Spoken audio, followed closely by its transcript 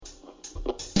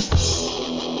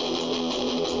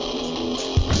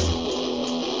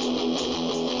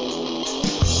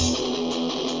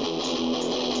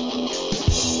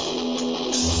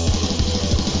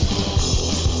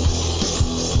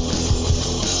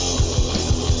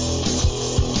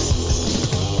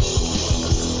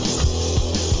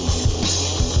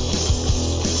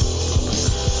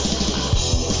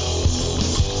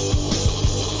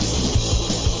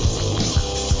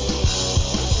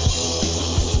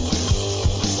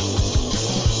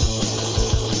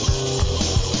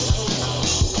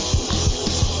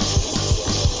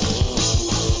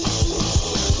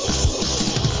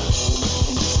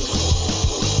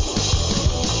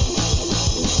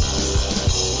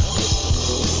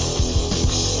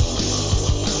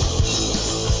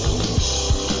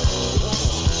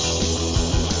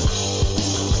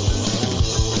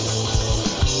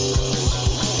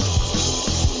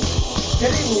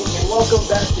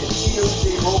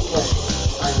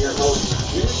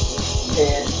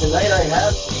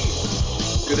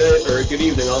day, or good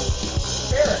evening, all.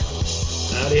 Eric.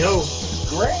 Howdy ho.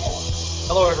 Grant.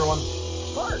 Hello, everyone.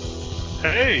 Mark.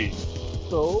 Hey.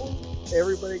 So,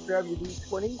 everybody grab your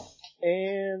D20,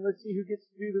 and let's see who gets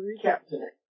to do the recap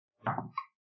tonight.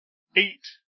 8.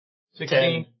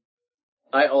 16.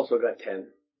 I also got 10.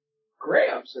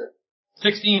 Graham, sir.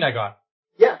 16 I got.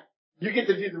 Yeah, you get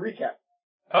to do the recap.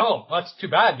 Oh, that's too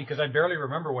bad because I barely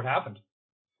remember what happened.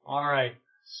 All right.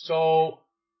 So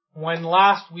when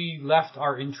last we left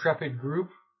our intrepid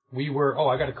group, we were,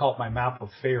 I got to call up my map of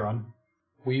Faerun.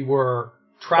 We were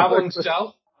traveling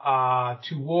south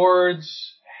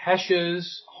towards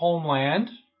Hesha's homeland,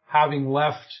 having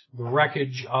left the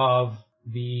wreckage of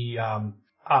the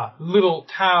little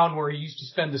town where he used to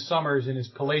spend the summers in his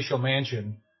palatial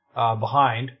mansion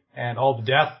behind, and all the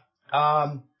death.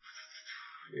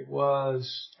 It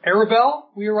was Arabelle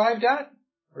we arrived at?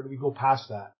 Or did we go past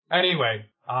that? Anyway,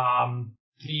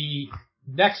 the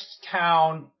next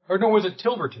town, was it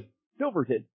Tilverton?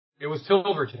 Silverton. It was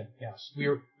Tilverton, yes. We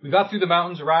got through the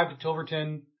mountains, arrived at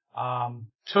Tilverton,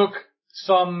 took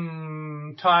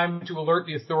some time to alert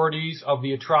the authorities of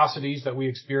the atrocities that we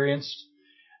experienced,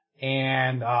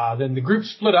 and then the group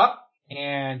split up,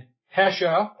 and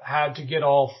Hesha had to get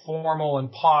all formal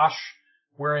and posh,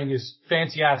 wearing his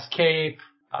fancy-ass cape,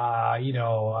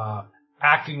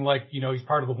 acting like, he's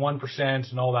part of the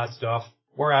 1% and all that stuff.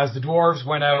 Whereas the dwarves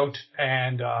went out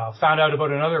and found out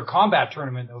about another combat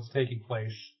tournament that was taking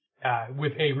place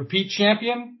with a repeat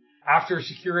champion. After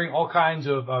securing all kinds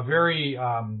of very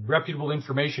reputable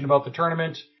information about the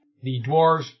tournament, the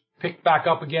dwarves picked back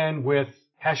up again with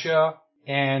Hesha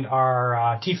and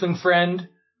our tiefling friend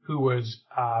who was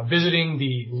visiting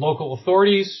the local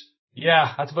authorities.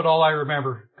 Yeah, that's about all I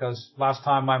remember, because last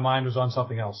time my mind was on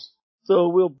something else. So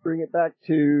we'll bring it back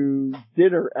to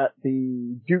dinner at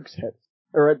the Duke's head,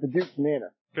 or at the Duke's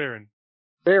Manor. Baron.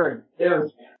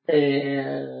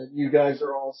 And you guys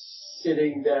are all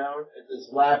sitting down at this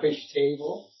lavish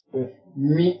table with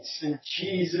meats and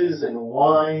cheeses and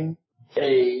wine.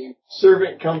 A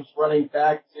servant comes running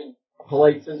back and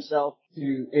polites himself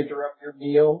to interrupt your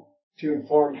meal to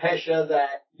inform Hesha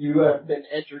that you have been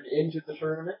entered into the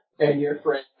tournament, and your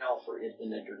friend Malfoy has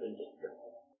been entered into the tournament.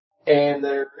 And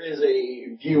there is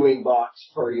a viewing box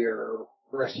for your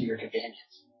rest of your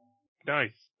companions.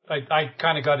 Nice. I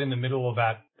kind of got in the middle of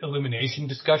that illumination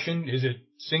discussion. Is it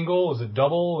single? Is it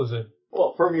double? Is it...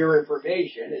 Well, from your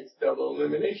information, it's double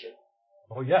illumination.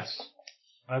 Oh, yes.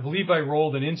 I believe I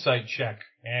rolled an insight check,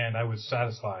 and I was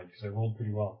satisfied because I rolled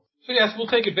pretty well. So, yes, we'll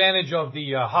take advantage of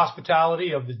the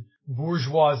hospitality of the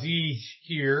bourgeoisie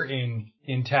here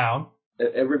in town.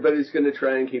 Everybody's going to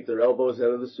try and keep their elbows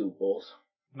out of the soup bowls.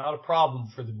 Not a problem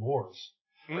for the dwarves.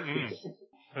 Mm-mm. Do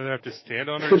they have to stand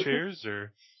on our chairs,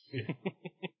 or...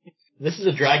 This is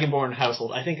a Dragonborn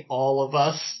household. I think all of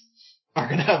us are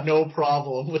going to have no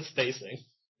problem with spacing.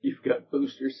 You've got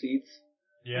booster seats.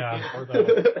 Yeah, or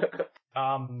that.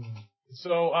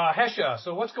 So, Hesha,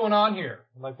 so what's going on here?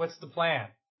 Like, what's the plan?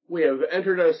 We have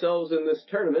entered ourselves in this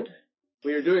tournament.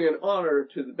 We are doing an honor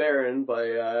to the Baron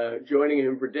by joining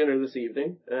him for dinner this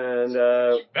evening. And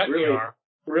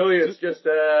really it's just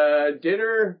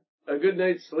dinner, a good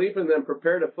night's sleep, and then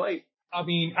prepare to fight. I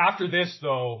mean, after this,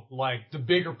 though, like, the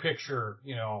bigger picture,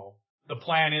 the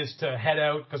plan is to head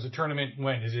out, because the tournament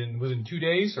was in 2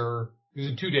 days, or it was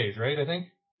in 2 days, right, I think?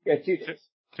 Yeah, 2 days.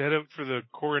 To head out for the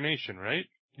coronation, right?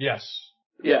 Yes.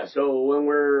 Yeah, so when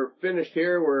we're finished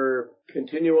here, we're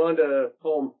continue on to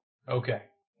home. Okay.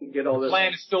 Get all the this.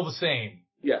 plan is still the same.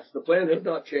 Yes, the plan has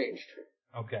not changed.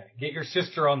 Okay. Get your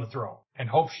sister on the throne, and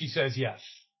hope she says yes.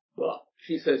 Well,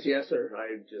 she says yes, or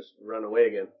I just run away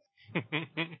again.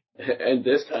 And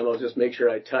this time I'll just make sure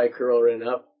I tie Curlrin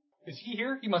up. Is he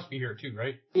here? He must be here too,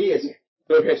 right? He is.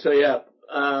 Okay, so yeah,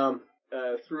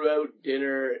 throughout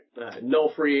dinner,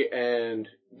 Nulfree and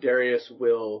Darius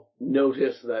will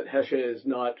notice that Hesha is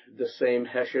not the same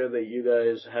Hesha that you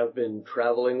guys have been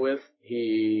traveling with.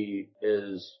 He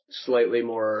is slightly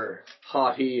more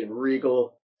haughty and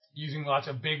regal. Using lots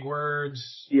of big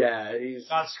words. Yeah, he's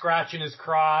not scratching his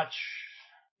crotch.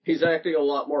 He's acting a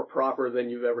lot more proper than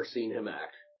you've ever seen him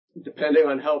act. Depending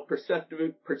on how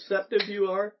perceptive you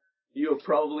are, you'll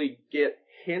probably get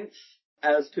hints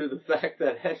as to the fact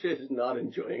that Hesha is not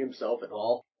enjoying himself at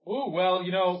all. Ooh, well,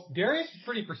 Darius is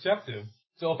pretty perceptive.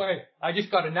 So if I just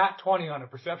got a nat 20 on a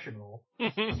perception roll.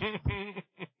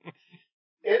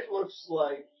 It looks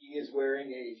like he is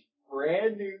wearing a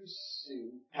brand new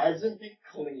suit, hasn't been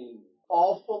cleaned,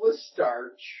 all full of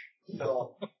starch.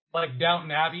 So. Like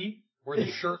Downton Abbey, where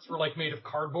the shirts were like made of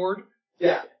cardboard?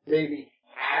 Yeah, maybe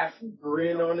half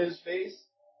grin on his face,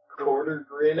 quarter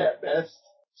grin at best.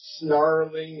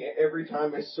 snarling every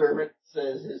time a servant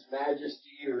says His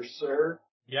Majesty or Sir.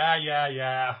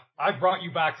 Yeah. I brought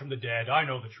you back from the dead. I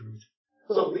know the truth.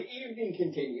 So the evening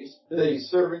continues. The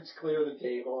servants clear the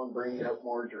table and bring out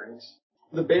more drinks.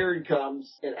 The Baron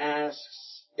comes and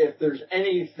asks if there's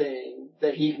anything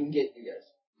that he can get you guys.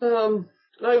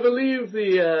 I believe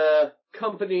the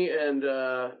company and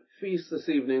feast this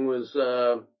evening was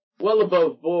well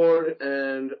above board,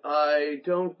 and I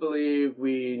don't believe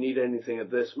we need anything at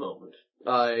this moment.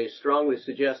 I strongly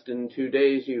suggest in 2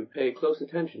 days you pay close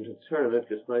attention to the tournament,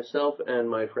 because myself and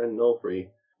my friend Nulfree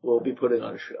will be putting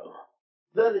on a show.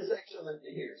 That is excellent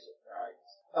to hear, sir.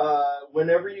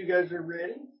 Whenever you guys are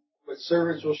ready, the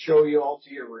servants will show you all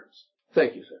to your rooms.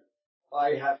 Thank you, sir.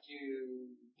 I have to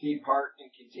depart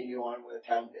and continue on with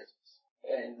town business.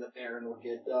 And the Baron will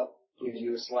get up, gives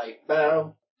you a slight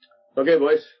bow. Okay,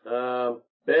 boys.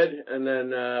 Bed, and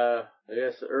then I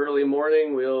guess early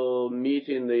morning we'll meet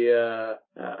in the.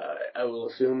 I will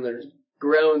assume there's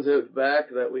grounds out back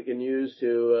that we can use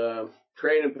to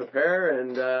train and prepare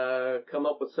and come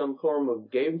up with some form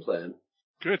of game plan.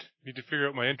 Good. Need to figure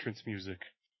out my entrance music.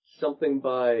 Something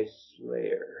by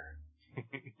Slayer.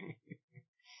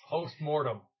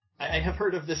 Post-mortem. I have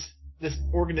heard of this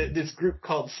group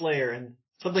called Slayer and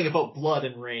something about blood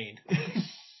and rain.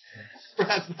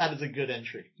 Perhaps that is a good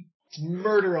entry. It's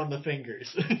murder on the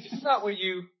fingers. Isn't that what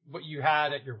you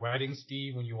had at your wedding,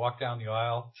 Steve, when you walked down the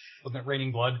aisle? Wasn't it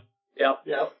raining blood? Yep.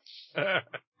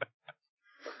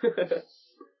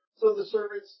 So the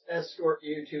servants escort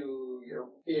you to your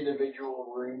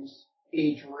individual rooms.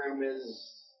 Each room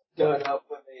is done up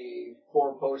with a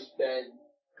 4-post bed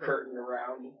curtained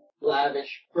around,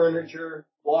 lavish furniture,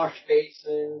 wash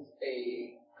basins,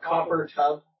 a copper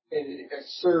tub, and a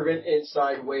servant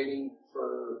inside waiting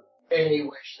for any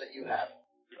wish that you have.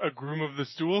 A groom of the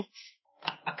stool?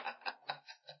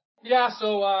 Yeah,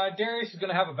 so Darius is going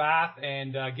to have a bath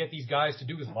and get these guys to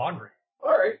do his laundry.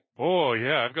 All right. Oh,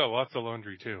 yeah, I've got lots of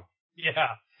laundry, too. Yeah,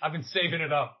 I've been saving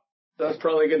it up. That's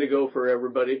probably going to go for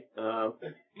everybody.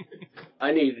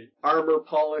 I need armor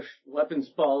polished, weapons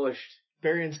polished.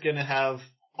 Barion's gonna have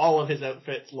all of his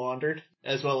outfits laundered,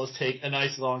 as well as take a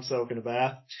nice long soak in a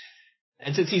bath.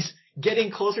 And since he's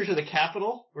getting closer to the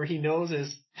capital, where he knows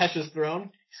is Hesha's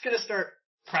throne, he's gonna start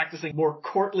practicing more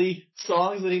courtly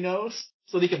songs that he knows,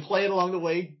 so that he can play it along the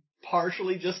way,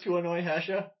 partially just to annoy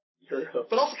Hesha.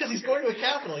 But also because he's going to a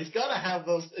capital, he's gotta have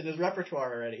those in his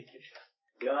repertoire already.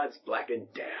 God's black and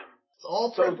damn. It's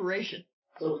all preparation.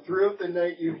 So throughout the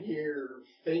night you hear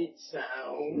faint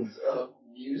sounds of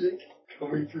music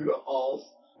coming through the halls.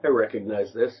 I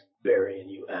recognize this. Barian,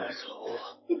 you asshole.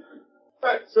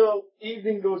 Alright, so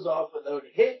evening goes off without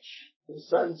a hitch. The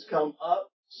sun's come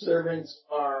up. Servants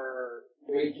are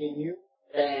waking you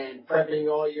and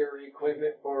prepping all your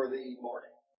equipment for the morning.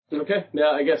 Okay,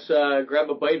 now I guess grab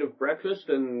a bite of breakfast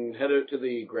and head out to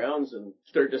the grounds and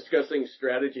start discussing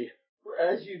strategy.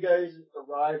 As you guys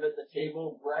arrive at the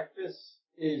table, breakfast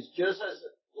is just as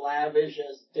lavish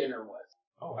as dinner was.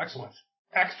 Oh, excellent.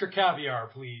 Extra caviar,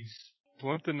 please.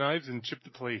 Blunt the knives and chip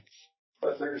the plates.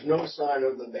 But there's no sign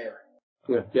of the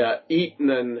Baron. Yeah, eat and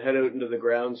then head out into the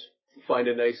grounds. Find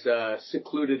a nice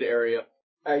secluded area.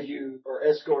 As you are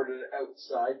escorted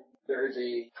outside, there's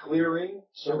a clearing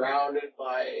surrounded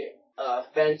by a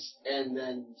fence and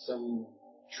then some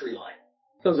tree line.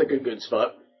 Sounds like a good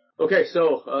spot. Okay,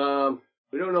 so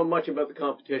we don't know much about the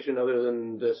competition other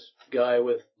than this guy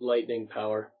with lightning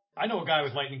power. I know a guy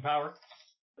with lightning power.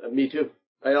 Me too.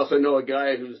 I also know a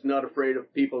guy who's not afraid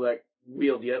of people that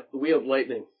wield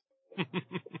lightning.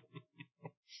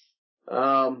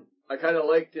 I kind of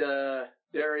liked,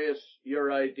 Darius,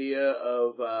 your idea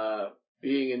of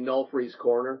being in Nulfree's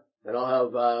corner, and I'll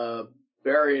have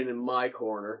Barian in my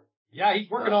corner. Yeah, he's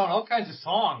working on all kinds of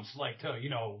songs, like to,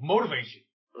 motivate you.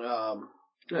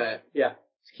 Yeah,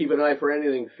 just keep an eye for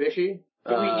anything fishy.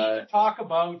 Do we need to talk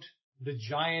about the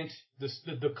giant,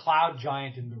 the cloud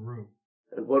giant in the room?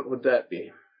 And what would that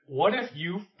be? What if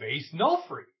you face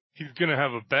Nulfree? He's gonna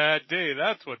have a bad day,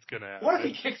 that's what's gonna happen. What if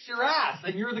he kicks your ass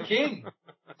and you're the king?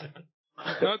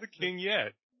 He's not the king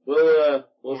yet. We'll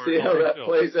Or see how that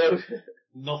plays out.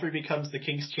 Nulfree becomes the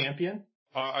king's champion?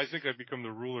 I think I've become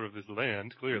the ruler of this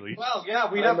land, clearly. Well,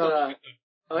 yeah, we'd have to...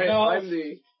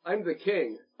 I'm the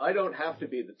king. I don't have to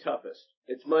be the toughest.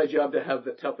 It's my job to have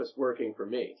the toughest working for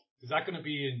me. Is that going to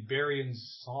be in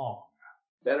Barian's song?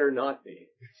 Better not be.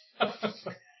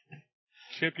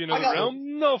 Champion of the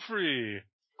realm, Nulfree!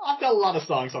 I've got a lot of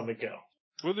songs on the go.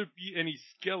 Will there be any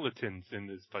skeletons in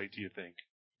this fight, do you think?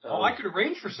 I could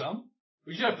arrange for some.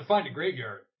 We should have to find a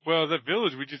graveyard. Well, that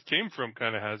village we just came from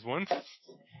kind of has one.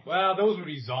 Well, those would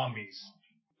be zombies.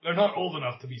 They're not old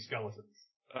enough to be skeletons.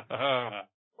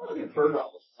 Looking for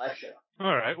all the flesh out.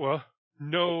 All right. Well,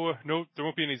 no, there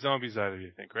won't be any zombies either.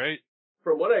 You think, right?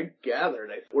 From what I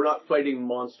gathered, we're not fighting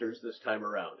monsters this time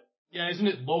around. Yeah, isn't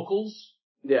it locals?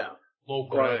 Yeah.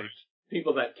 Local. Right.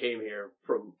 People that came here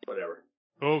from whatever.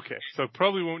 Okay. So I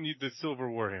probably won't need the silver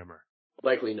warhammer.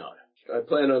 Likely not. I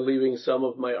plan on leaving some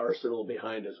of my arsenal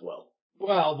behind as well.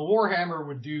 Well, the Warhammer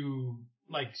would do,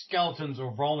 like, skeletons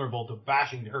are vulnerable to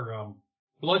bashing, or,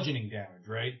 bludgeoning damage,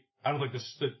 right? I don't think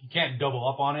you can't double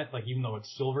up on it, like, even though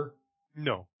it's silver.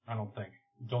 No. I don't think.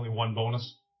 It's only one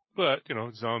bonus. But,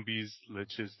 zombies,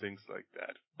 liches, things like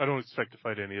that. I don't expect to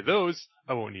fight any of those.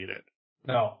 I won't need it.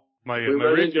 No. My run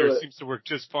rapier into seems to work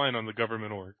just fine on the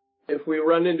government org. If we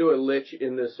run into a lich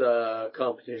in this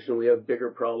competition, we have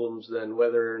bigger problems than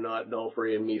whether or not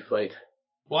Nulfree and me fight.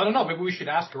 Well, I don't know. Maybe we should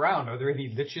ask around. Are there any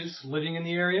liches living in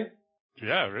the area?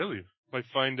 Yeah, really. Might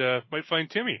find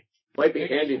Timmy. Might be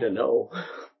handy to know.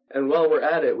 And while we're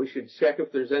at it, we should check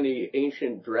if there's any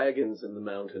ancient dragons in the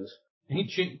mountains.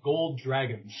 Ancient gold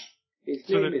dragons.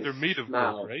 So they're made of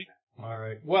gold, right? All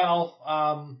right.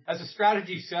 Well, as a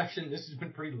strategy session, this has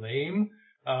been pretty lame.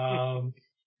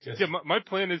 Yeah, my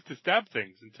plan is to stab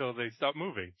things until they stop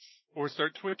moving or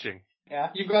start twitching. Yeah,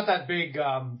 you've got that big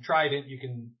trident you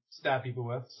can stab people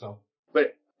with, so.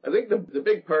 But I think the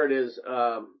big part is,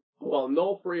 while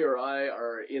Nulfree or I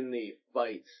are in the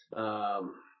fights,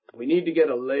 we need to get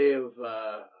a lay of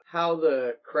how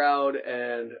the crowd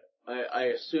and I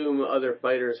assume other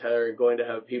fighters are going to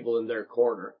have people in their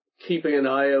corner. Keeping an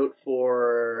eye out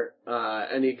for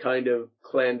any kind of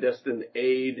clandestine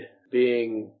aid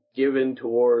being given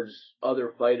towards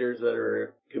other fighters that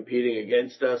are competing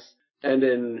against us. And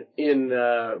in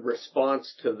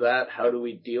response to that, how do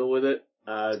we deal with it?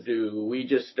 Do we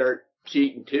just start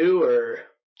cheating too, or?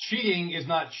 Cheating is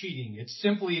not cheating. It's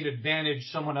simply an advantage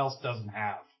someone else doesn't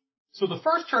have. So the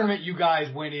first tournament you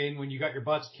guys went in when you got your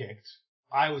butts kicked,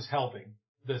 I was helping.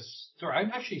 That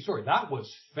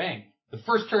was Feng. The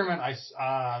first tournament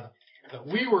that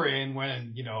we were in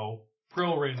when,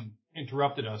 Prilrin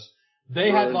interrupted us, they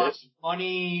had lots of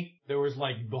money. There was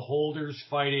like beholders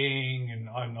fighting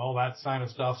and all that kind of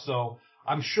stuff. So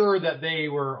I'm sure that they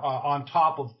were on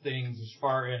top of things as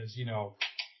far as,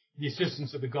 the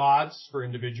assistance of the gods for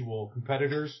individual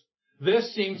competitors.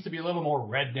 This seems to be a little more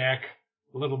redneck,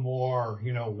 a little more,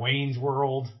 Wayne's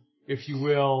World, if you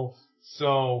will.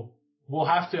 So we'll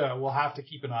have to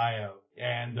keep an eye out.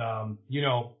 And,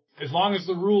 as long as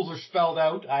the rules are spelled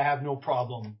out, I have no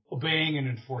problem obeying and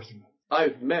enforcing them.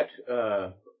 I've met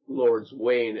Lords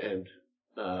Wayne and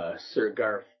Sir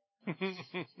Garth.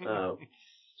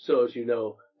 So as you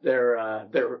know,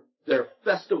 their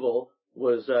festival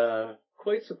was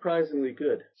quite surprisingly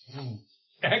good.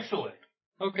 Excellent.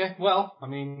 Okay, well,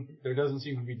 there doesn't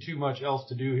seem to be too much else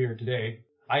to do here today.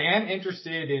 I am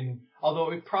interested in,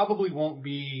 although it probably won't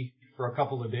be for a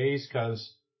couple of days,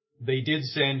 because they did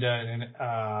send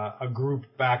a group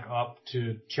back up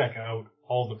to check out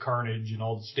all the carnage and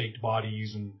all the staked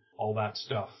bodies and all that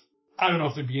stuff. I don't know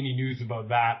if there'd be any news about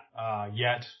that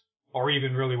yet, or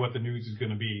even really what the news is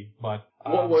going to be. But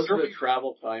what was the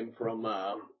travel time from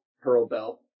Pearl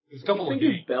Bell? It was a couple of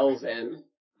days. Bell's End.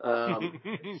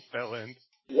 Bell End.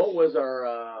 What was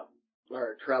our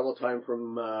travel time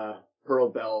from Pearl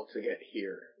Bell to get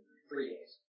here? 3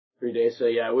 days. 3 days. So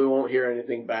yeah, we won't hear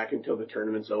anything back until the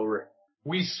tournament's over.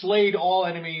 We slayed all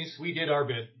enemies. We did our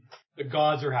bit. The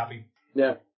gods are happy.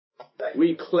 Yeah.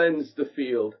 We cleansed the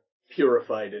field,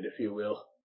 purified it, if you will.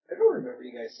 I don't remember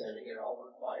you guys sending it all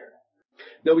on fire.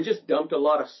 No, we just dumped a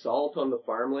lot of salt on the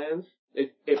farmlands.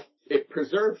 It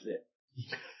preserves it.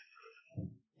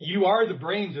 You are the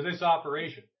brains of this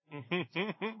operation.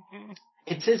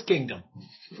 It's his kingdom.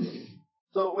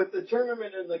 So with the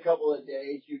tournament in a couple of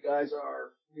days, you guys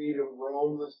are free to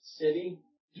roam the city,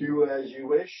 do as you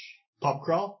wish. Pub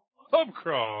crawl? Pub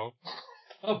crawl.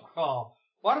 Pub crawl.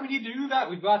 Why do we need to do that?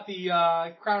 We've got the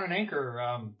Crown and Anchor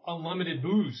unlimited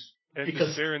booze. And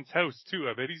because Baron's house, too.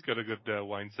 I bet he's got a good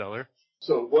wine cellar.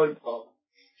 So one pub.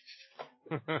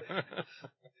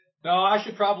 No, I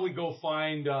should probably go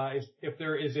find if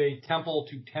there is a temple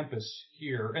to Tempest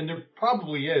here. And there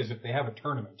probably is if they have a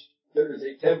tournament. There is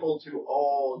a temple to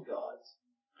all gods.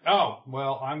 Oh,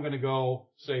 well, I'm going to go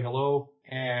say hello.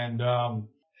 And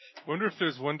wonder if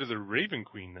there's one to the Raven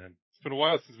Queen, then. It's been a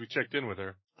while since we checked in with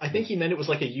her. I think he meant it was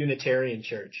like a Unitarian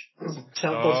church.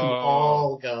 Temple to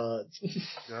all gods.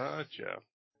 Gotcha.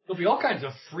 There'll be all kinds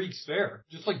of freaks there,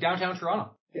 just like downtown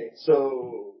Toronto. Okay,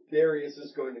 so Darius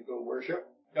is going to go worship.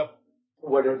 Yep.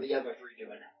 What are the other three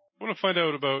doing? I want to find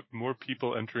out about more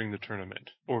people entering the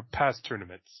tournament, or past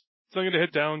tournaments. So I'm going to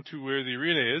head down to where the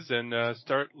arena is and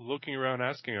start looking around,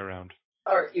 asking around.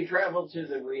 Alright, you travel to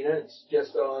the arena. It's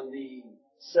just on the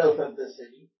south of the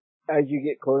city. As you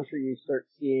get closer, you start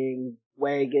seeing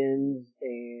wagons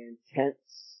and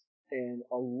tents and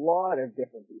a lot of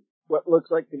different people. What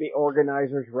looks like to be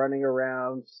organizers running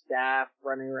around, staff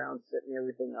running around, setting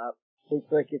everything up.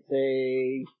 Looks like it's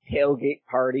a tailgate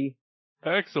party.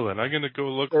 Excellent. I'm going to go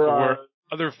look There for are-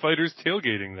 other fighters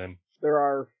tailgating then. There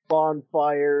are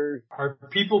bonfires. Are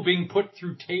people being put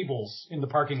through tables in the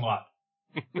parking lot?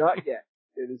 Not yet.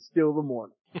 It is still the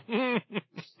morning.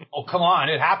 Oh, come on.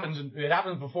 It happens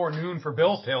before noon for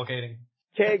Bill's tailgating.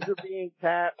 Kegs are being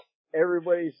tapped.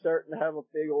 Everybody's starting to have a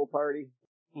big old party.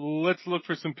 Let's look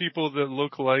for some people that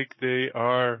look like they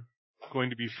are going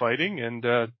to be fighting and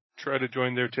try to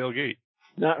join their tailgate.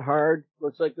 Not hard.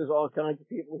 Looks like there's all kinds of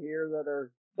people here that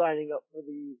are signing up for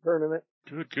the tournament.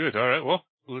 Good. All right. Well,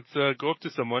 let's go up to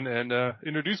someone and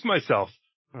introduce myself.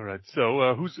 All right.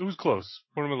 So who's close?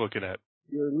 What am I looking at?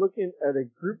 You're looking at a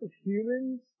group of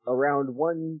humans around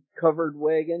one covered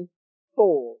wagon.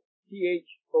 Tholes.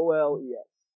 Tholes.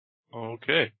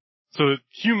 Okay. So a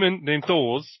human named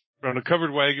Tholes around a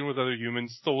covered wagon with other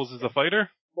humans. Tholes is a fighter?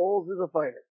 Tholes is a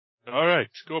fighter. All right.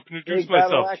 Go up and introduce Big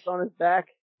battle myself. axe on his back.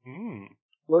 Hmm.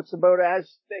 Looks about as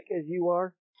thick as you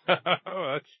are.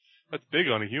 That's big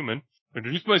on a human.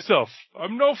 Introduce myself.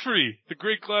 I'm Nofri, the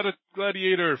great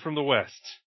gladiator from the west.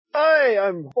 Hi,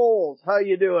 I'm Tholes. How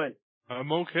you doing?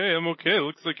 I'm okay.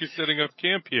 Looks like you're setting up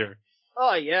camp here.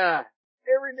 Oh yeah.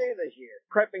 Every day this year.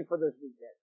 Prepping for this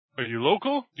weekend. Are you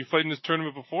local? Did you fight in this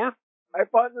tournament before? I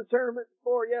fought in the tournament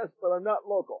before, yes, but I'm not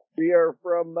local. We are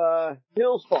from,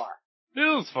 Hillsfar.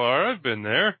 Hillsfar, I've been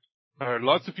there. Are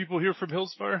lots of people here from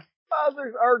Hillsfar?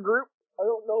 There's our group. I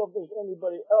don't know if there's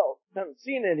anybody else. Haven't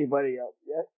seen anybody else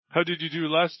yet. How did you do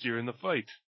last year in the fight?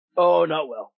 Oh, not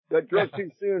well. Got drunk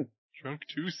too soon. Drunk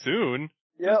too soon?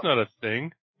 Yep. That's not a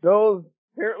thing. No,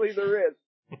 apparently there is.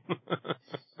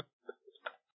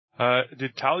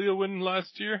 Did Talia win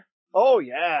last year? Oh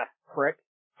yeah, prick.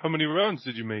 How many rounds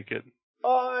did you make it?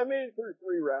 I made it through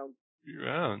 3 rounds. 3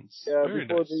 rounds. Yeah, Very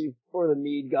before nice. before the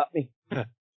mead got me.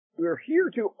 We're here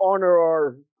to honor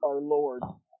our Lord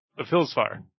Of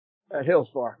Hillsfar. at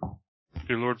Hillsfar.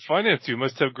 Your Lord finance you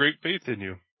must have great faith in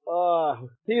you.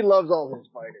 He loves all his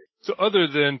fighters. So other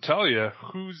than Talia,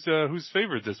 who's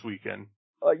favored this weekend?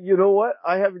 You know what?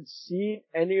 I haven't seen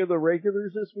any of the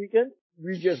regulars this weekend.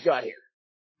 We just got here.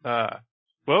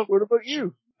 Well, What about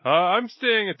you? I'm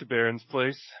staying at the Baron's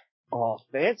place. Oh,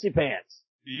 fancy pants.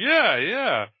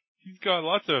 Yeah. He's got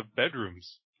lots of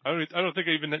bedrooms. I don't think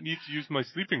I even need to use my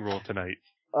sleeping roll tonight.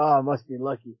 Must be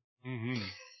lucky. Mm-hmm.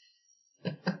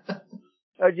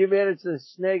 How'd you manage to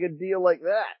snag a deal like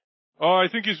that? Oh, I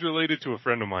think he's related to a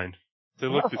friend of mine. They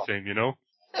look the same, you know?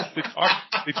 They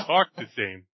talk the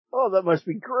same. Oh, that must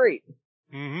be great.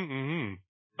 Mm-hmm.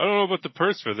 I don't know about the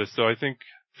purse for this, though. I think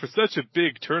for such a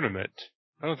big tournament,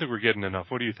 I don't think we're getting enough.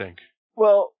 What do you think?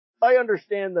 Well, I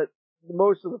understand that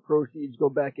most of the proceeds go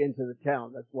back into the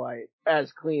town. That's why it's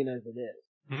as clean as it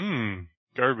is.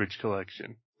 Garbage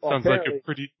collection. Well, Sounds like apparently- a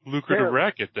pretty lucrative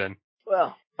racket then.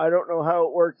 Well, I don't know how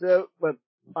it works out, but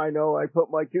I know I put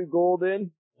my 2 gold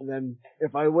in, and then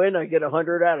if I win, I get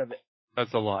 100 out of it.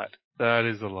 That's a lot. That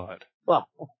is a lot. Well,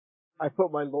 I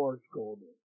put my Lord's gold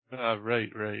in. Right.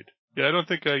 Yeah, I don't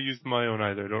think I used my own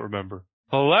either. I don't remember.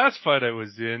 The last fight I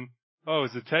was in, it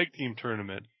was a tag team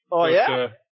tournament. Oh, But, yeah?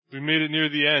 we made it near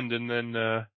the end, and then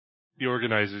the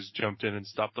organizers jumped in and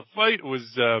stopped the fight. It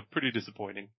was pretty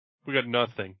disappointing. We got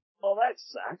nothing. Oh, that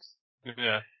sucks.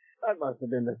 Yeah, That must have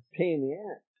been a pain in the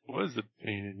ass. it was a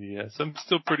pain in the ass. I'm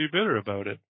still pretty bitter about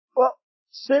it. Well,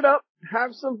 sit up,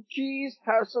 have some cheese,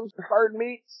 have some hard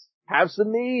meats, have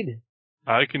some mead.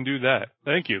 I can do that.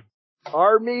 Thank you.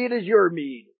 Our mead is your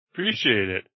mead. Appreciate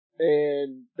it.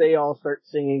 And they all start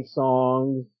singing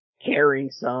songs, carrying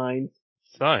signs.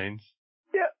 Signs?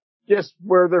 Yeah, just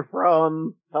where they're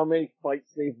from, how many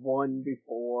fights they've won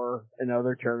before in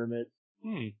other tournaments.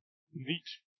 Neat.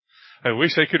 I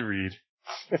wish I could read.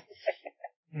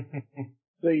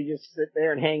 So you just sit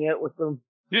there and hang out with them.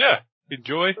 Yeah,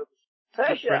 enjoy. Good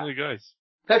Hesha, friendly guys.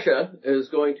 Hesha is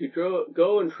going to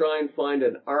go and try and find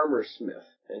an armor smith,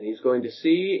 and he's going to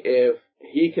see if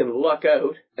he can luck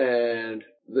out, and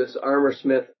this armor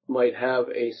smith might have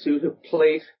a suit of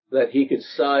plate that he could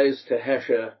size to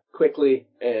Hesha quickly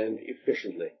and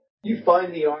efficiently. You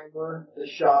find the armor. The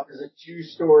shop is a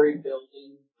 2-story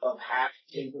building of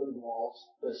half-timbered walls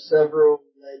with several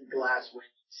lead glass windows,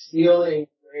 steel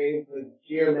engraved with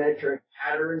geometric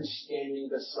patterns standing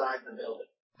beside the building.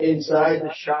 Inside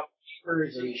the shopkeeper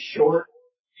is a short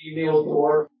female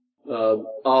dwarf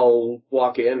I'll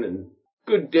walk in and,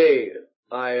 good day.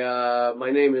 My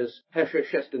name is Hesha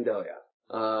Shestendelia.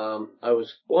 I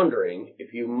was wondering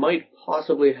if you might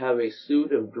possibly have a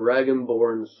suit of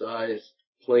Dragonborn-sized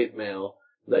plate mail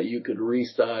that you could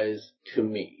resize to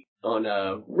me on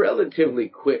a relatively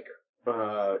quick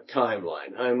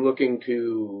timeline. I'm looking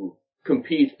to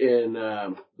compete in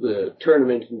the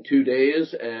tournament in 2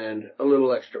 days, and a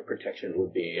little extra protection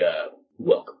would be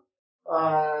welcome.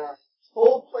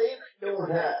 Full plate I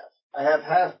don't have. I have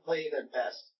half plate at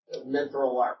best of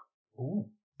mithril armor. Ooh.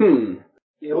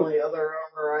 The only other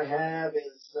armor I have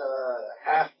is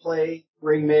half plate,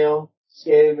 ring mail,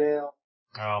 scale mail.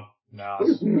 Oh, no. What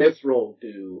does mithril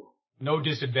do? No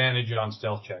disadvantage on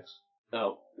stealth checks.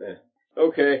 Oh,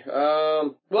 okay.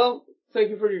 Well, thank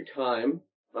you for your time.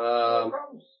 No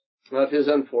problems. That is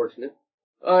unfortunate.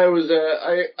 I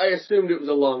assumed it was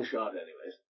a long shot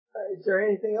anyways. Is there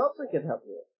anything else I can help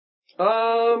you with?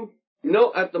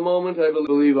 No, at the moment I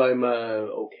believe I'm,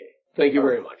 okay. Thank you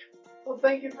very much. Well,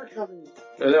 thank you for coming.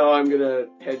 And now I'm gonna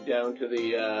head down to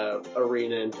the,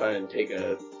 arena and try and take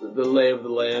the lay of the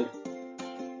land.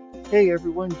 Hey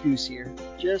everyone, Goose here.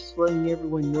 Just letting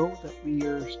everyone know that we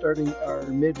are starting our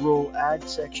mid-roll ad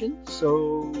section,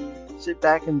 so sit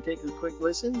back and take a quick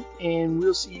listen, and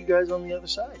we'll see you guys on the other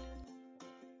side.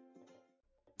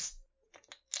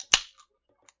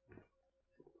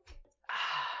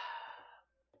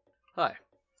 Hi,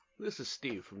 this is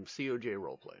Steve from COJ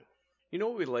Roleplay. You know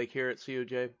what we like here at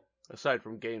COJ? Aside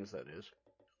from games, that is.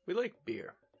 We like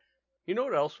beer. You know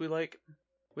what else we like?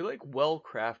 We like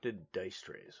well-crafted dice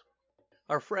trays.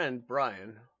 Our friend,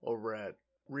 Brian, over at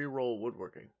Reroll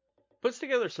Woodworking, puts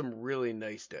together some really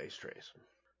nice dice trays.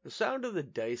 The sound of the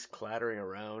dice clattering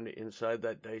around inside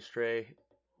that dice tray,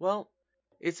 well,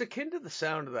 it's akin to the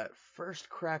sound of that first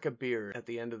crack of beer at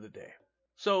the end of the day.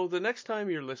 So the next time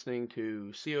you're listening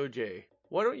to COJ,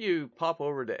 why don't you pop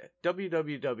over to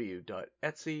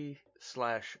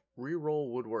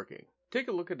www.etsy/rerollwoodworking. Take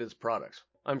a look at his products.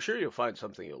 I'm sure you'll find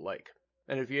something you'll like.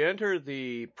 And if you enter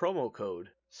the promo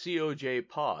code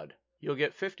COJPOD, you'll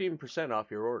get 15%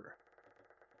 off your order.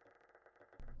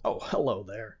 Oh, hello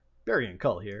there. Barry and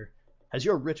Cull here. Has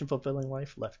your rich and fulfilling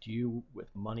life left you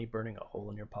with money burning a hole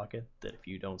in your pocket that if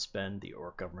you don't spend, the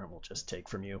Orc government will just take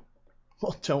from you?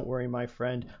 Well, don't worry, my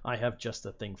friend. I have just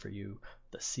the thing for you.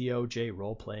 The COJ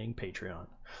Roleplaying Patreon.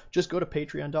 Just go to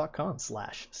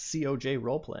patreon.com/COJ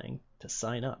Roleplaying to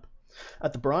sign up.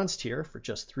 At the bronze tier, for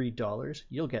just $3,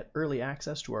 you'll get early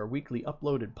access to our weekly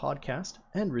uploaded podcast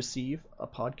and receive a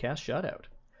podcast shout-out.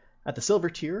 At the silver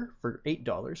tier, for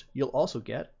 $8, you'll also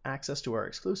get access to our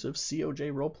exclusive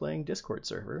COJ Roleplaying Discord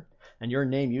server and your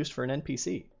name used for an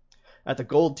NPC. At the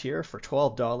gold tier, for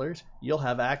 $12, you'll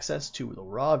have access to the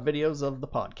raw videos of the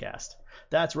podcast.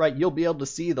 That's right, you'll be able to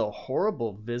see the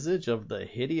horrible visage of the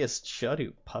hideous chud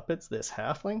who puppets this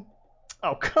halfling.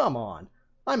 Oh, come on.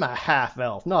 I'm a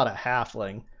half-elf, not a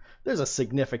halfling. There's a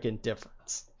significant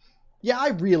difference. Yeah, I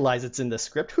realize it's in the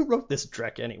script. Who wrote this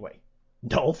dreck anyway?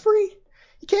 Nulfree?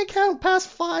 He can't count past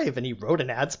 5 and he wrote an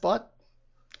ad spot?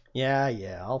 Yeah,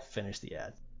 I'll finish the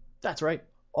ad. That's right.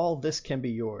 All this can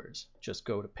be yours. Just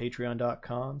go to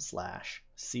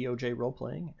patreon.com/COJ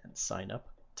Roleplaying and sign up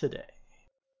today.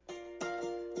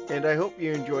 And I hope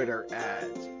you enjoyed our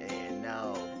ads. And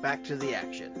now, back to the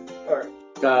action. Alright.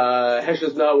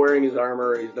 Hesha's not wearing his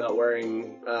armor. He's not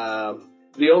wearing,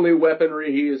 the only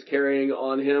weaponry he is carrying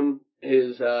on him,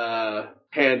 his,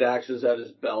 hand axes at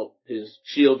his belt, his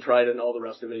shield trident, all the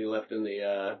rest of it he left in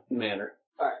the, manor.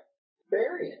 Alright.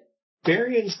 Varian.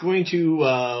 Varian's going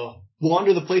to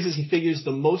wander the places he figures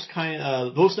the most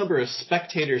number of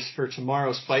spectators for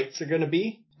tomorrow's fights are going to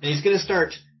be, and he's going to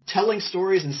start telling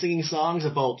stories and singing songs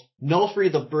about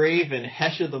Nulfree the Brave and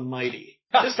Hesha the Mighty,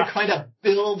 just to kind of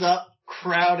build up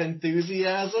crowd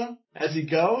enthusiasm as he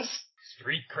goes.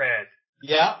 Street cred.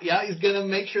 Yeah, he's going to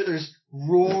make sure there's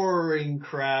roaring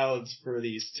crowds for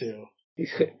these two.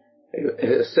 He's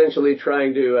essentially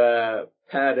trying to,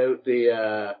 pad out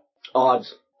the,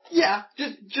 odds. Yeah,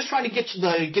 just trying to get you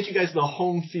guys the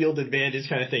home field advantage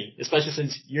kind of thing, especially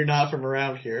since you're not from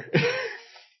around here.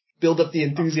 Build up the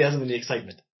enthusiasm and the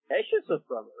excitement. Hesha's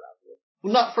from around here.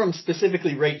 Well, not from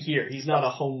specifically right here. He's not a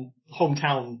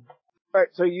hometown.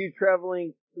 Alright, so you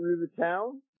traveling through the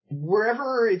town?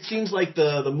 Wherever it seems like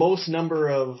the most number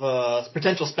of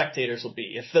potential spectators will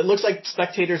be. If it looks like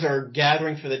spectators are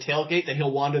gathering for the tailgate, then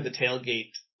he'll wander the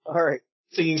tailgate. Alright.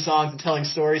 Singing songs and telling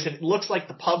stories. If it looks like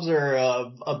the pubs are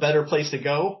a better place to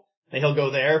go, then he'll go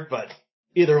there, but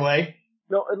either way.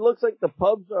 No, it looks like the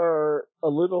pubs are a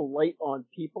little light on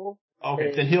people.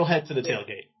 Okay, then he'll head to the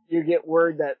tailgate. You get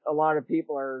word that a lot of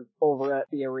people are over at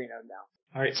the arena now.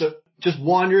 Alright, so just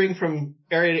wandering from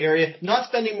area to area, not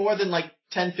spending more than like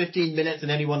 10, 15 minutes in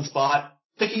any one spot,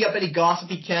 picking up any gossip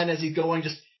he can as he's going,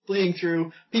 just bleeding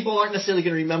through. People aren't necessarily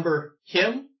going to remember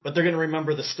him, but they're going to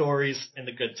remember the stories and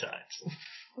the good times.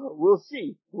 We'll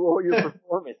see. Roll your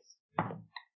performance.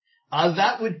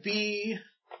 That would be,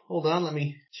 hold on, let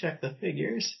me check the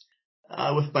figures.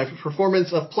 With my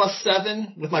performance of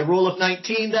 +7, with my roll of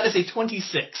 19, that is a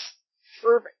 26.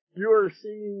 Perfect. You are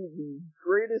singing the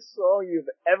greatest song you've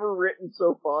ever written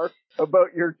so far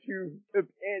about your two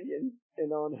companions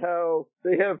and on how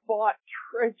they have fought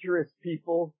treacherous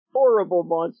people, horrible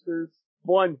monsters,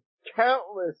 won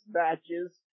countless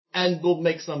matches. And we'll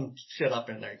make some shit up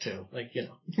in there too, like, you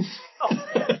know.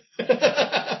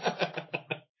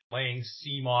 Playing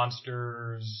sea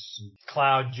monsters,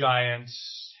 cloud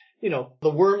giants. You know, the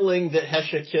wormling that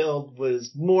Hesha killed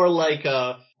was more like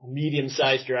a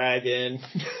medium-sized dragon.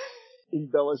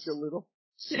 Embellish a little.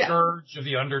 Scourge of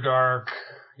the Underdark,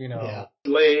 you know. Yeah.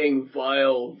 Slaying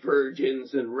vile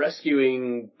virgins and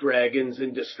rescuing dragons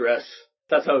in distress.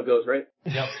 That's how it goes, right?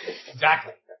 Yep,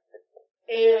 exactly.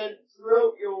 And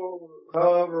throughout your,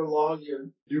 however long you're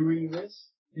doing this,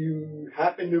 you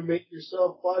happen to make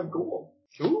yourself 5 gold.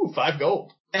 Ooh, 5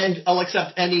 gold. And I'll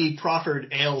accept any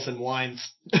proffered ales and wines.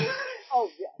 Oh,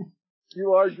 yes.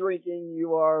 You are drinking,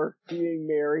 you are being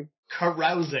merry.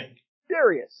 Carousing.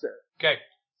 Serious, sir. Okay.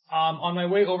 On my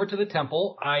way over to the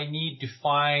temple, I need to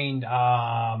find,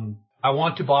 I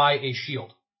want to buy a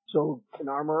shield. So, an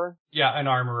armorer. Yeah, an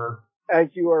armorer. As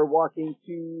you are walking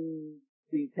to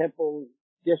the temple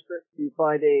district, you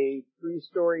find a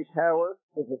 3-story tower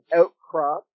with an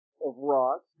outcrop of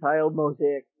rocks, tiled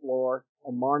mosaic floor.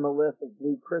 A monolith of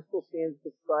blue crystal stands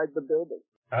beside the building.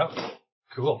 Oh,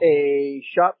 cool. A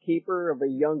shopkeeper of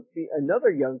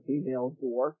another young female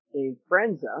dwarf named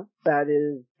Frenza that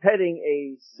is petting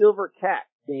a silver cat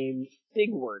named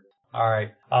Sigward.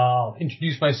 Alright, I'll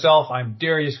introduce myself. I'm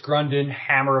Darius Grundon,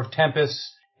 Hammer of Tempest,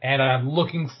 and I'm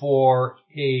looking for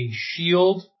a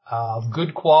shield of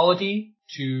good quality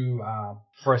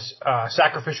for a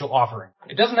sacrificial offering.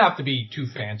 It doesn't have to be too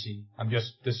fancy.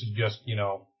 This is just, you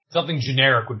know, something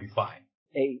generic would be fine.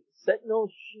 A sentinel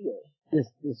shield. This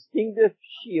distinctive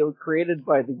shield created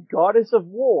by the goddess of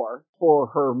war for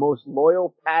her most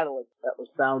loyal paladin that was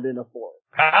found in a forest.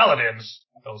 Paladins?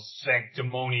 Those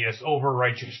sanctimonious,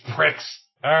 overrighteous pricks.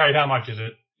 Alright, how much is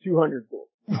it? 200 gold.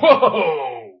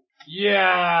 Whoa!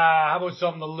 Yeah, how about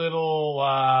something a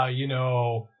little, you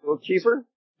know... A little cheaper?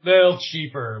 Little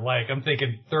cheaper. Like, I'm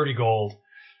thinking 30 gold.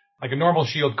 Like, a normal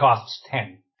shield costs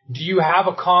 10. Do you have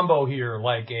a combo here,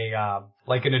 like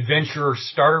an adventurer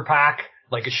starter pack,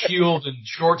 like a shield and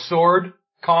short sword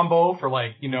combo for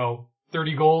like, you know,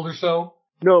 30 gold or so?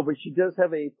 No, but she does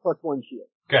have a +1 shield.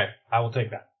 Okay, I will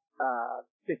take that.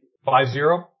 50.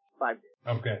 5-0? 5.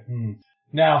 Okay.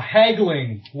 Now,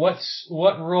 haggling, what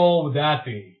role would that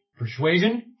be?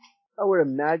 Persuasion? I would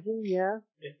imagine, yeah.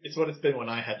 It's what it's been when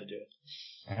I had to do it.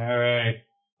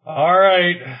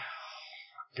 Alright.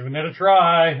 Giving it a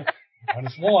try.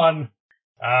 -1.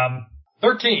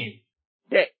 13.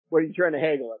 Okay, what are you trying to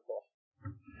haggle it for?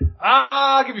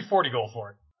 I'll give you 40 gold for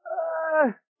it.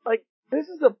 This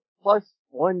is a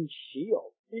 +1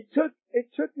 shield. It took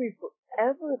me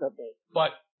forever to make.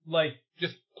 But, like,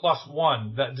 just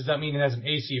 +1, does that mean it has an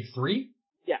AC of 3?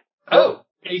 Yeah. Oh!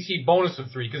 AC bonus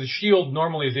of 3, because a shield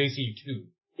normally is AC 2.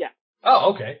 Yeah.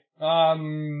 Oh, okay.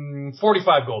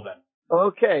 45 gold then.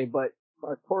 Okay, but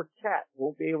my poor cat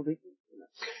won't be able to eat it.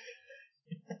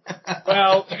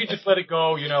 Well, you could just let it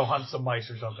go, you know, hunt some mice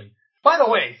or something. By the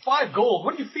way, 5 gold,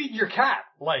 what do you feed your cat?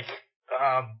 Like,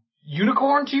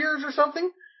 unicorn tears or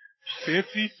something?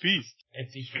 Fancy feast.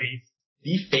 Fancy feast.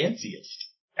 The fanciest.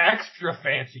 Extra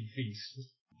fancy feast.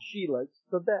 She likes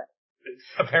the best.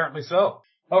 Apparently so.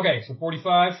 Okay, so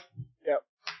 45. Yep.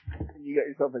 You got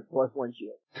yourself a +1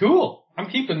 shield. Cool. I'm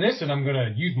keeping this and I'm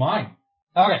gonna use mine.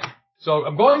 Okay. So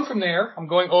I'm going from there. I'm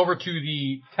going over to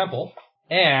the temple.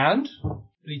 And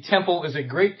the temple is a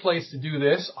great place to do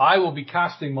this. I will be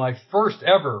casting my first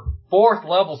ever 4th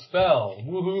level spell.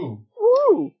 Woohoo.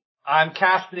 Woo! I'm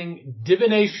casting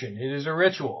Divination. It is a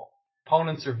ritual.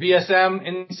 Opponents are VSM,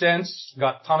 incense,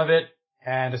 got a ton of it,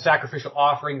 and a sacrificial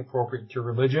offering appropriate to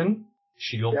religion.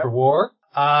 Shield for war.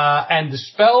 And the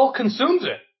spell consumes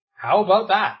it. How about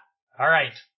that?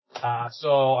 Alright.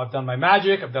 So I've done my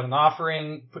magic, I've done an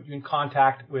offering, put you in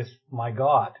contact with my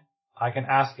god. I can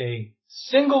ask a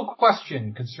single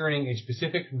question concerning a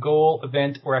specific goal,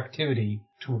 event, or activity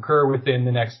to occur within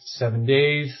the next 7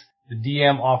 days. The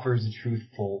DM offers a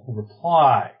truthful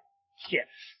reply. Yes.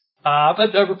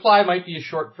 But the reply might be a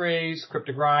short phrase,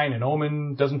 cryptogrind, an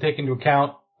omen, doesn't take into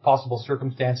account possible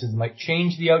circumstances that might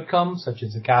change the outcome, such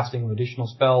as the casting of additional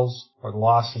spells or the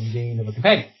loss and gain of a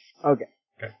companion. Okay.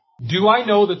 Do I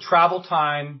know the travel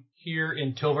time here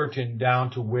in Tilverton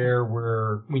down to where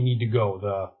we need to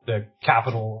go, the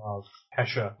capital of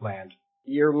Hesha land?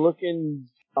 You're looking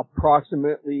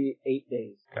approximately 8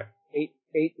 days. Okay.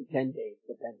 8 to 10 days,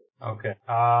 depending. Okay.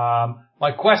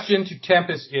 My question to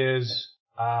Tempest is,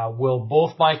 will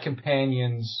both my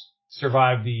companions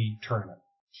survive the tournament?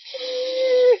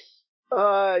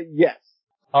 Yes.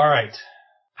 All right.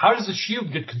 How does the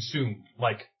shield get consumed?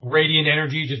 Like, radiant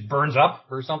energy just burns up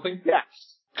or something? Yeah.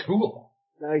 Cool.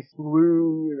 Nice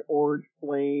blue and orange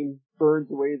flame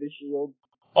burns away the shield.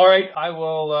 All right, I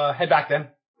will head back then.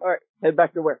 Alright, head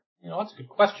back to where? You know, that's a good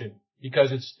question,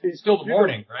 because it's still the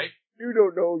morning, right? You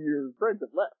don't know your friends have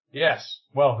left. Yes.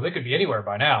 Well, they could be anywhere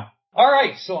by now. All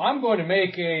right, so I'm going to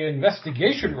make an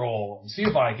investigation roll and see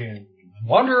if I can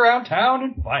wander around town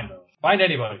and find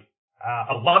anybody.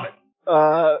 I love it.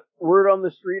 Word on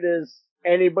the street is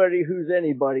anybody who's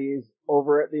anybody is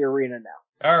over at the arena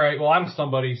now. All right, well, I'm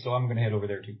somebody, so I'm going to head over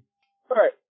there too.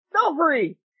 Alright,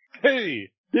 Delphi!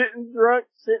 Hey! Getting drunk,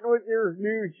 sitting with your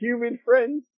new human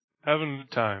friends. Having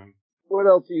a time. What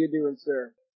else are you doing,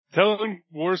 sir? Telling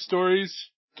war stories,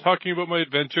 talking about my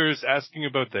adventures, asking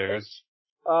about theirs.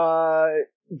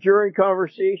 During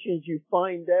conversations you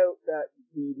find out that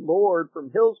the Lord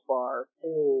from Hillspar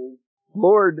is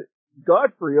Lord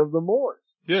Godfrey of the Moors.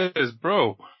 Yes,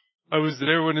 bro. I was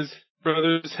there when his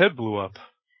brother's head blew up.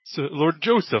 So, Lord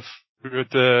Joseph. We were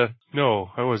at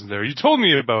no, I wasn't there. You told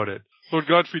me about it. Lord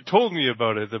Godfrey told me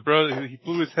about it. The brother, he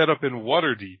blew his head up in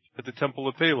Waterdeep at the Temple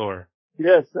of Pelor.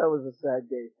 Yes, that was a sad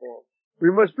day for him.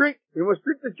 We must drink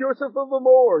the Joseph of the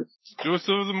Moors. Joseph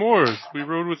of the Moors. We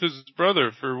rode with his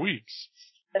brother for weeks.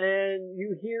 And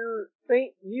you hear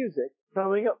faint music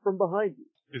coming up from behind you.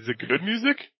 Is it good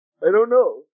music? I don't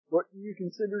know. What do you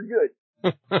consider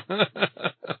good?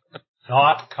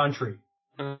 Not country.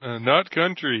 Not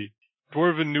country.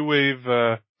 Dwarven new wave,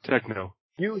 techno.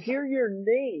 You hear your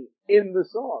name in the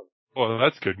song. Well,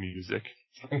 that's good music.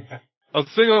 I'll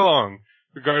sing along,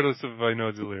 regardless of if I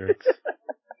know the lyrics.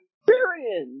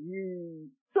 Varian, you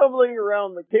stumbling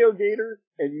around the tailgaters,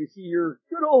 and you see your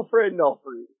good old friend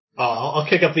Nelfrey. I'll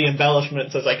kick up the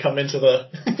embellishments as I come into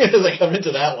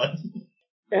that one.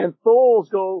 And souls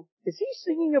go, is he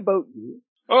singing about you?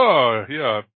 Oh,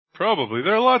 yeah, probably.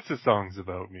 There are lots of songs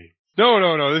about me.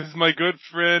 No, this is my good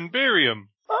friend Barium.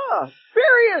 Ah,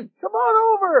 Varian, come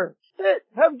on over. Sit,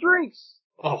 have drinks.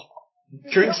 Oh,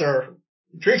 drinks are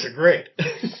great.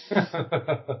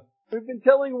 We've been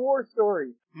telling war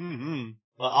stories. Mm-hmm.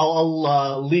 Well,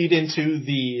 I'll lead into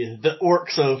the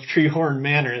orcs of Treehorn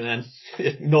Manor then.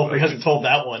 If nobody hasn't told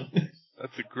that one.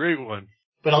 That's a great one.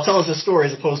 But I'll tell us his story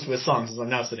as opposed to his songs as I'm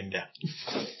now sitting down.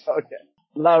 Okay.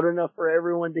 Loud enough for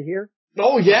everyone to hear?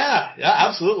 Oh yeah,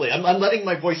 absolutely. I'm letting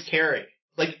my voice carry.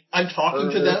 Like, I'm talking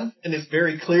to them, and it's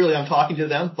very clearly I'm talking to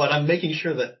them, but I'm making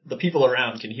sure that the people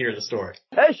around can hear the story.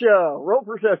 Hesha, roll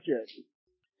perception.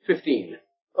 15.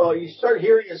 Oh, you start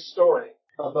hearing a story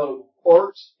about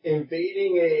orcs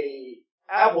invading a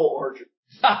apple orchard.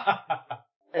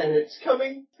 And it's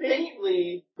coming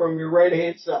faintly from your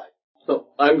right-hand side. So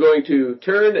I'm going to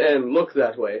turn and look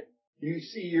that way. You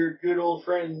see your good old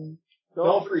friend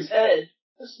Belfry's head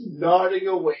just nodding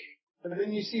away. And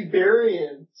then you see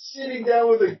Varian sitting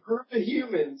down with a group of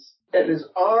humans, and his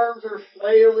arms are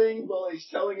flailing while he's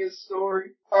telling his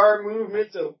story. Arm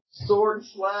movements of sword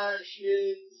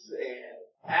slashes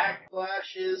and axe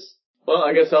flashes. Well,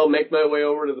 I guess I'll make my way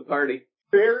over to the party.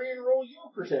 Varian, roll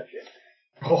your perception.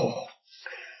 Oh.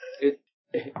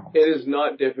 It is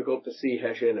not difficult to see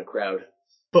Hesha in a crowd.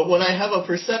 But when I have a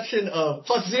perception of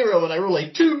 +0 and I roll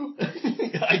a 2,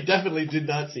 I definitely did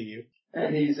not see you.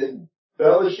 And he's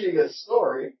embellishing a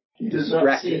story. He does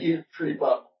not see you creep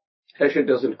up. Hesha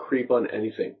doesn't creep on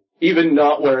anything. Even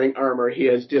not wearing armor, he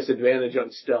has disadvantage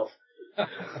on stealth.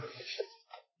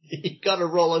 You gotta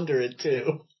roll under it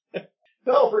too.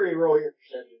 Belfry, roll your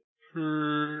perception.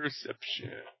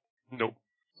 Perception. Nope.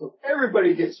 So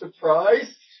everybody gets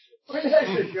surprised when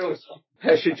Hesha shows up.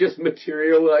 Hesha just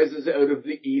materializes out of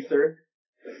the ether.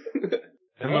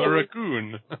 And the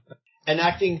raccoon. And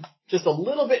acting just a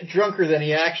little bit drunker than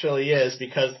he actually is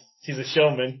because he's a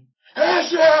showman.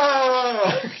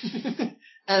 Hesha!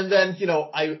 And then,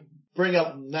 I bring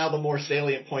up now the more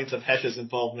salient points of Hesha's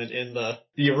involvement in the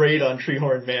raid on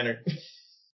Treehorn Manor.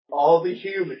 All the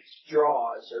humans'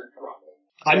 jaws are dropping.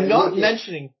 I'm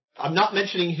not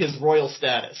mentioning his royal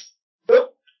status.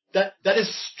 Nope. That is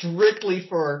strictly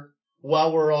for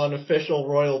while we're on official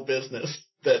royal business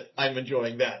that I'm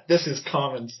enjoying that. This is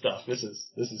common stuff. This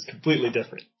is completely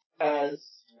different. As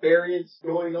variance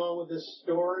going on with this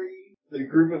story. The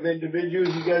group of individuals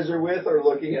you guys are with are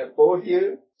looking at both of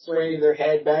you, swaying their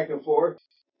head back and forth.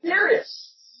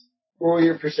 Darius, roll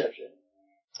your perception.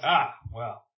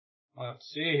 Well, let's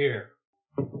see here.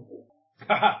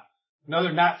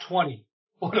 Another nat 20.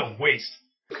 What a waste.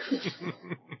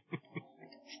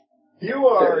 You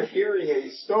are hearing a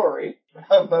story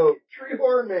about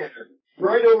Treehorn Manor,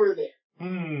 right over there.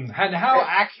 And how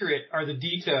accurate are the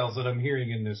details that I'm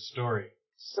hearing in this story?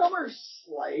 Some are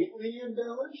slightly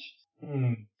embellished.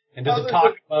 And does it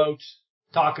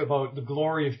talk about the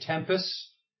glory of Tempest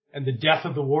and the death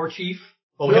of the war chief?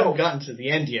 Well, we haven't gotten to the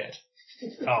end yet.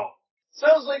 Oh.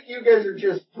 Sounds like you guys are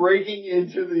just breaking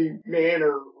into the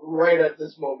manor right at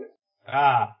this moment.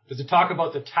 Does it talk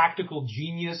about the tactical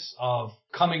genius of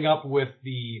coming up with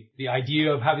the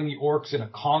idea of having the orcs in a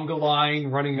conga line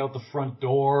running out the front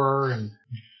door and,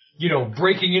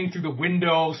 breaking in through the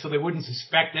window so they wouldn't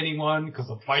suspect anyone because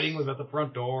the fighting was at the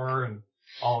front door and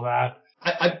all that?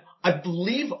 I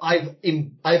believe I've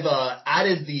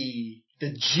added the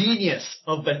genius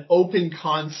of an open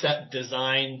concept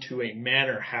design to a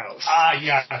manor house.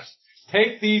 Yes.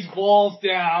 Take these walls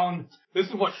down. This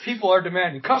is what people are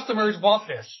demanding. Customers want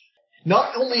this.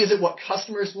 Not only is it what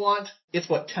customers want, it's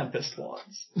what Tempest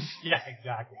wants. Yeah,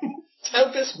 exactly.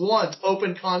 Tempest wants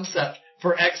open concept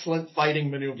for excellent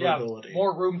fighting maneuverability. Yeah,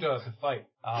 more room to fight.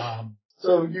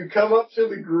 So you come up to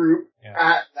the group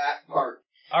at that part.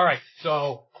 All right,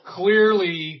 so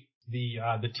clearly the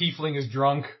tiefling is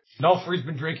drunk. Nulfree's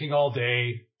been drinking all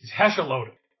day. Is Hesha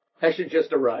loaded? Hesha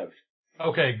just arrived.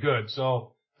 Okay, good.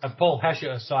 So I pull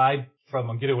Hesha aside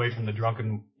get away from the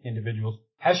drunken individuals.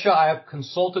 Hesha, I have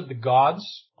consulted the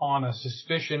gods on a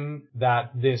suspicion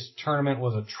that this tournament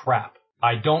was a trap.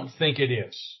 I don't think it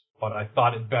is, but I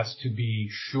thought it best to be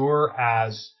sure,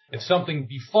 as if something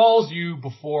befalls you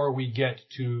before we get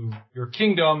to your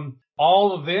kingdom,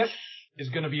 all of this is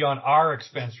going to be on our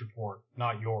expense report,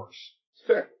 not yours.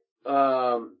 Fair.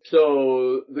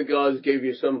 So the gods gave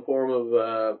you some form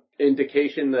of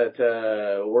indication that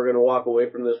we're going to walk away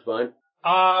from this fine?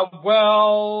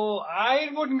 Well, I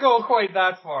wouldn't go quite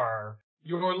that far.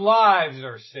 Your lives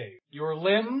are safe. Your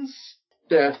limbs?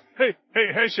 Yeah. Hey,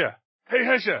 Hesha. Hey,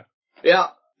 Hesha. Yeah.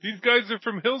 These guys are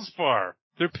from Hillsfar.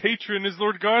 Their patron is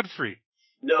Lord Godfrey.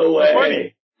 No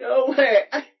way. No way.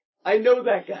 I know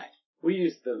that guy. We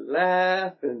used to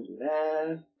laugh and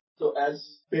laugh. So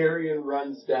as Barian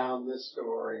runs down the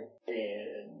story,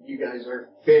 and you guys are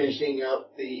finishing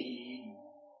up the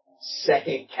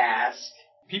second cask.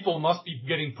 People must be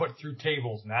getting put through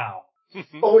tables now.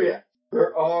 Oh yeah.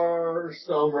 There are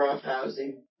some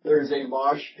roughhousing. There's a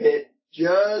mosh pit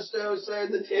just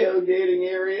outside the tailgating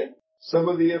area. Some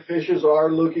of the officials are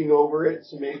looking over it,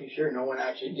 so making sure no one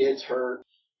actually gets hurt.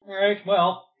 Alright,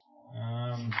 well,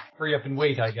 hurry up and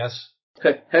wait, I guess.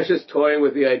 Hesha's toying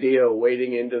with the idea of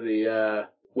wading into the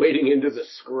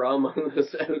scrum on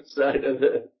the outside of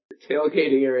the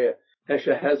tailgating area.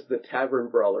 Hesha has the tavern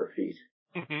brawler feat.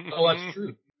 Oh, that's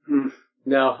true.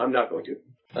 No, I'm not going to.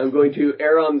 I'm going to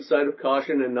err on the side of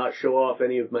caution and not show off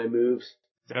any of my moves.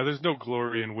 Yeah, there's no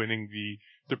glory in winning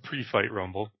the pre-fight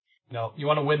rumble. No, you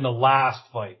want to win the last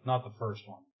fight, not the first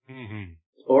one. Mm-hmm.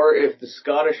 Or if the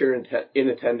Scottish are in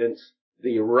attendance,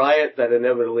 the riot that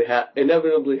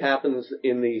inevitably happens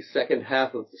in the second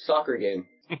half of the soccer game,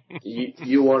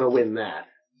 you want to win that.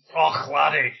 Oh,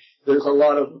 laddie. There's a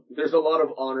lot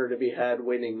of honor to be had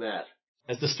winning that.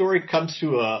 As the story comes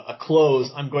to a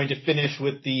close, I'm going to finish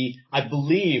with I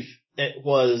believe it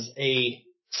was a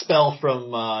spell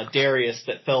from Darius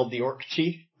that felled the orc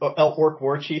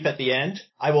war chief at the end.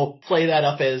 I will play that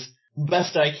up as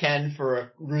best I can for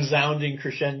a resounding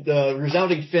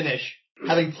finish,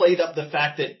 having played up the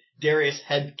fact that Darius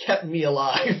had kept me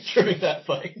alive during that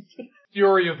fight.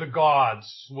 Fury of the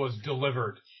gods was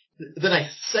delivered. Then I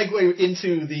segue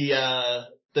into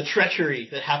the treachery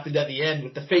that happened at the end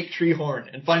with the fake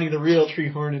Treehorn and finding the real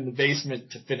Treehorn in the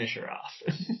basement to finish her off.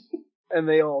 And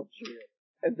they all cheer.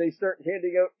 And they start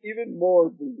handing out even more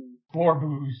booze. More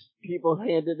booze. People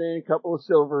handed in a couple of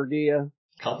silver, Dia.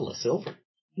 Couple of silver.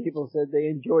 People said they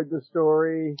enjoyed the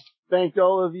story. Thanked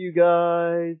all of you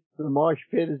guys. The mosh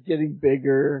pit is getting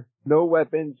bigger. No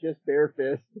weapons, just bare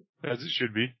fists. As it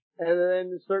should be. And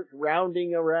then it starts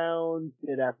rounding around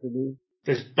mid-afternoon.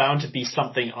 There's bound to be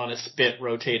something on a spit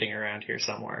rotating around here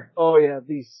somewhere. Oh yeah,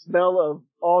 the smell of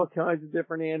all kinds of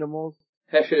different animals.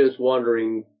 Hesha is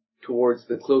wandering towards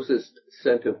the closest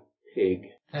scent of pig.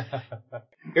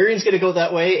 Urian's gonna go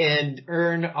that way and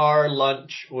earn our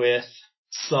lunch with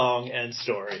song and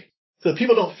story. So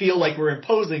people don't feel like we're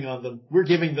imposing on them, we're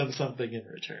giving them something in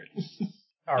return.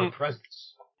 Our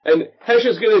presence. And Hesh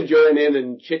is going to join in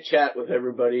and chit-chat with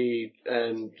everybody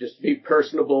and just be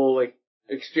personable, like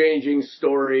exchanging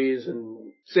stories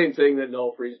and same thing that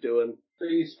Nulfree's doing. So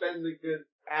you spend a good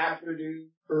afternoon,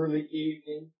 early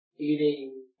evening,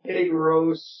 eating pig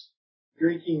roast,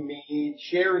 drinking mead,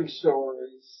 sharing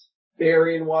stories,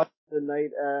 burying watching the night,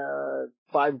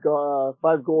 5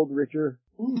 gold richer.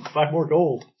 Ooh, 5 more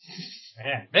gold.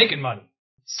 Man, making money.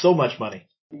 So much money.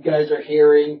 You guys are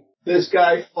hearing, this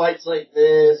guy fights like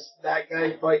this, that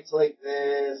guy fights like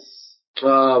this.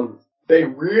 They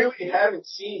really haven't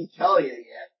seen Talia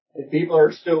yet, and people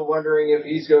are still wondering if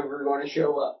he's ever going to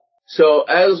show up. So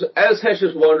as Hesh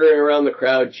is wandering around the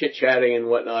crowd, chit-chatting and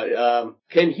whatnot,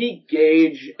 can he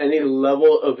gauge any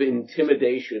level of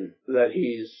intimidation that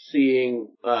he's seeing?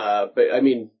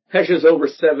 Hesh is over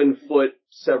 7 foot,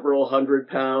 several hundred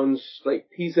pounds. Like,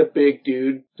 he's a big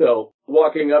dude. So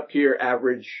walking up to your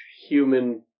average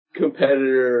human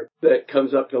competitor that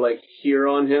comes up to, like, hear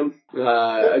on him,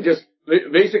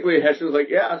 basically Hesh is like,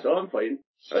 yeah, so I'm fighting.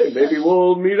 Hey, maybe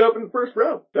we'll meet up in the first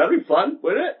round. That'd be fun,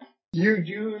 wouldn't it? You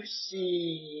do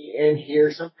see and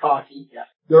hear some talking. Yeah.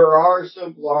 There are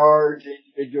some large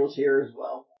individuals here as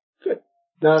well. Good.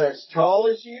 Not as tall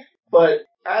as you, but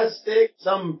as thick,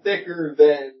 some thicker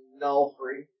than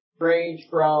Nulfree. Range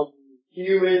from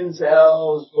humans,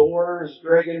 elves, dwarves,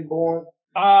 dragonborn.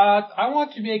 I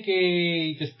want to make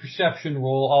a just perception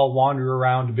roll. I'll wander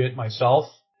around a bit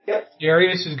myself. Yep.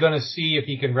 Darius is going to see if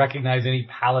he can recognize any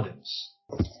paladins.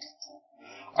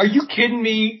 Are you kidding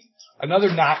me?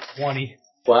 Another nat 20.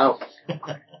 Wow.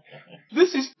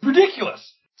 This is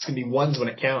ridiculous. It's gonna be ones when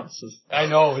it counts. I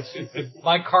know, it's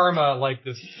my karma, like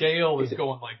the scale is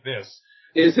going like this.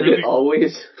 Isn't it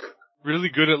always? Really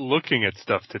good at looking at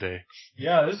stuff today.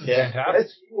 Yeah, this is fantastic.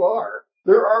 Yes, you are.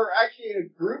 There are actually a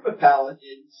group of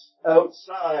paladins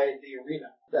outside the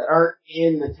arena that aren't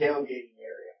in the tailgating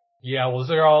area. Yeah, well,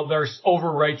 they're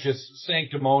over-righteous,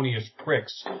 sanctimonious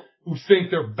pricks who think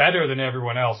they're better than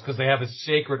everyone else because they have a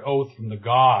sacred oath from the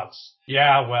gods.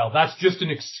 Yeah, well, that's just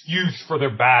an excuse for their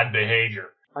bad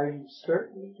behavior. I'm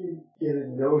starting to get a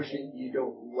notion you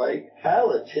don't like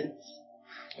paladins.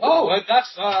 Oh,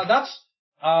 that's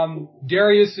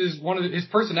Darius' one of his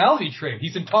personality trait.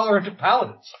 He's intolerant to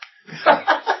paladins.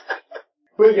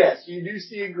 But yes, you do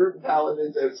see a group of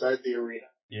paladins outside the arena.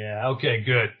 Yeah, okay,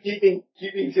 good. Keeping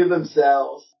to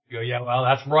themselves. Yeah, well,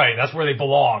 that's right. That's where they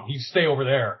belong. You stay over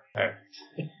there.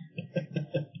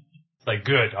 It's like,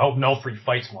 good. I hope Nulfree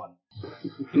fights one.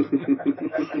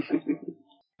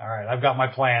 Alright, I've got my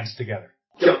plans together.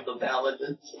 Kill the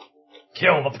paladins.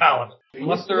 Kill the paladin.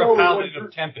 Unless they're a paladin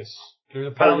of Tempest. If there's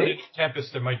a paladin of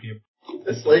Tempest, there might be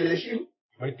a slight issue?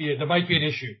 There might be an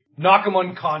issue. Knock him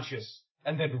unconscious,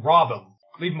 and then rob him.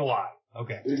 Leave him alive.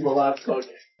 Okay. Leave him alive,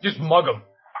 okay. Just mug him.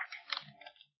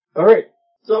 Alright,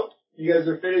 so you guys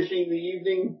are finishing the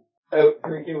evening out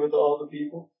drinking with all the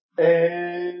people.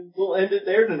 And we'll end it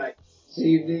there tonight. This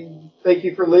evening, thank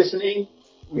you for listening.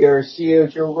 We are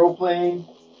COJ Roleplaying.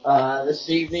 This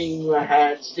evening I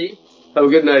had Steve. Have a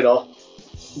good night, all.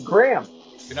 Graham.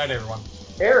 Good night, everyone.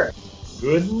 Eric.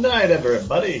 Good night,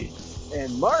 everybody.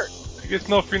 And Mark. I guess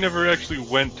Nulfree never actually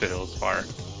went to Hillspire.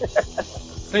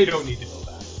 They don't need to know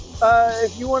that.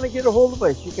 If you want to get a hold of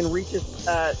us, you can reach us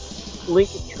at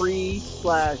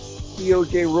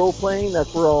linktree/COJ Roleplaying.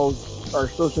 That's where all our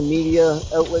social media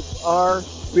outlets are.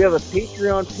 We have a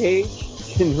Patreon page.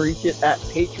 You can reach it at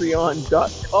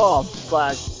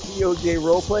patreon.com/COJ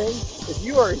Roleplaying. If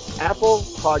you are an Apple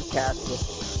podcast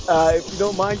listener, if you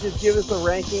don't mind, just give us a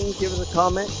ranking, give us a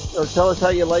comment, or tell us how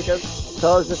you like us.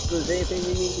 Tell us if there's anything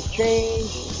we need to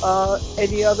change.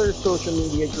 Any other social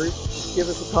media groups, give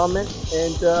us a comment,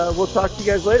 and we'll talk to you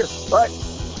guys later. Bye.